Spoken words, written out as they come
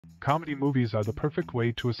Comedy movies are the perfect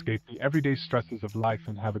way to escape the everyday stresses of life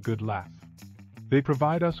and have a good laugh. They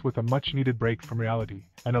provide us with a much-needed break from reality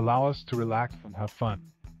and allow us to relax and have fun.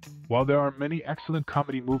 While there are many excellent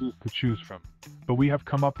comedy movies to choose from, but we have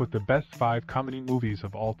come up with the best 5 comedy movies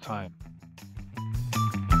of all time.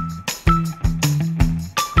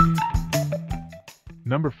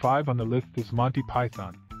 Number 5 on the list is Monty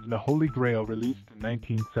Python and the Holy Grail, released in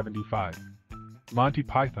 1975. Monty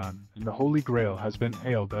Python and the Holy Grail has been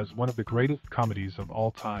hailed as one of the greatest comedies of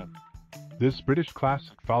all time. This British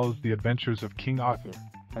classic follows the adventures of King Arthur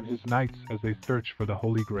and his knights as they search for the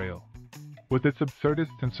Holy Grail. With its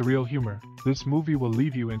absurdist and surreal humor, this movie will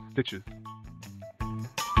leave you in stitches.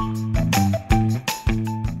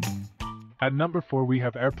 At number 4 we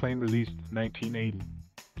have Airplane, released in 1980.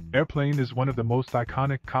 Airplane is one of the most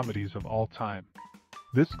iconic comedies of all time.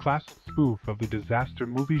 This classic spoof of the disaster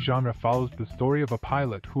movie genre follows the story of a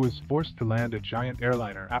pilot who is forced to land a giant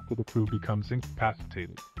airliner after the crew becomes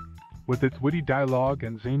incapacitated. With its witty dialogue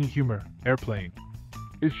and zany humor, Airplane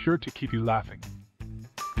is sure to keep you laughing.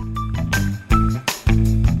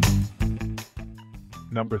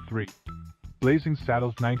 Number 3. Blazing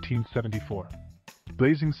Saddles, 1974.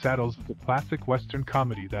 Blazing Saddles is a classic Western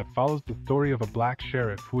comedy that follows the story of a black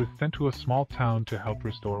sheriff who is sent to a small town to help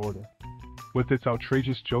restore order. With its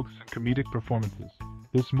outrageous jokes and comedic performances,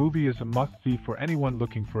 this movie is a must-see for anyone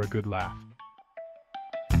looking for a good laugh.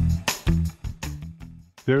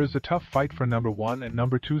 There is a tough fight for number 1 and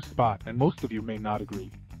number 2 spot, and most of you may not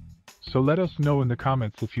agree. So let us know in the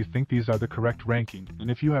comments if you think these are the correct ranking,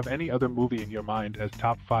 and if you have any other movie in your mind as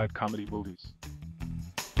top 5 comedy movies.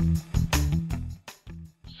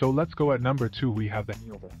 So let's go at number 2. We have The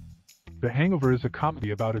Hangover. The Hangover is a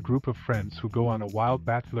comedy about a group of friends who go on a wild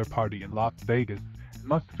bachelor party in Las Vegas and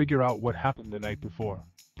must figure out what happened the night before.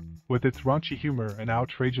 With its raunchy humor and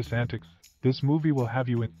outrageous antics, this movie will have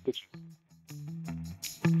you in stitches.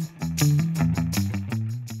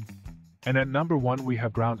 And at number 1 we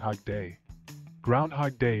have Groundhog Day.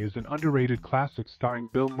 Groundhog Day is an underrated classic starring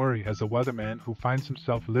Bill Murray as a weatherman who finds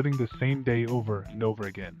himself living the same day over and over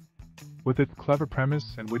again. With its clever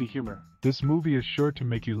premise and witty humor, this movie is sure to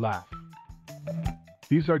make you laugh.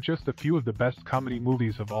 These are just a few of the best comedy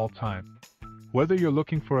movies of all time. Whether you're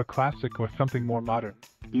looking for a classic or something more modern,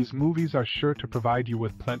 these movies are sure to provide you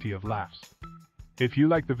with plenty of laughs. If you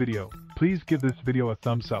like the video, please give this video a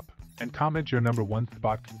thumbs up and comment your number 1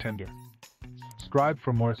 spot contender. Subscribe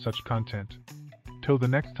for more such content. Till the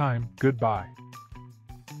next time, goodbye.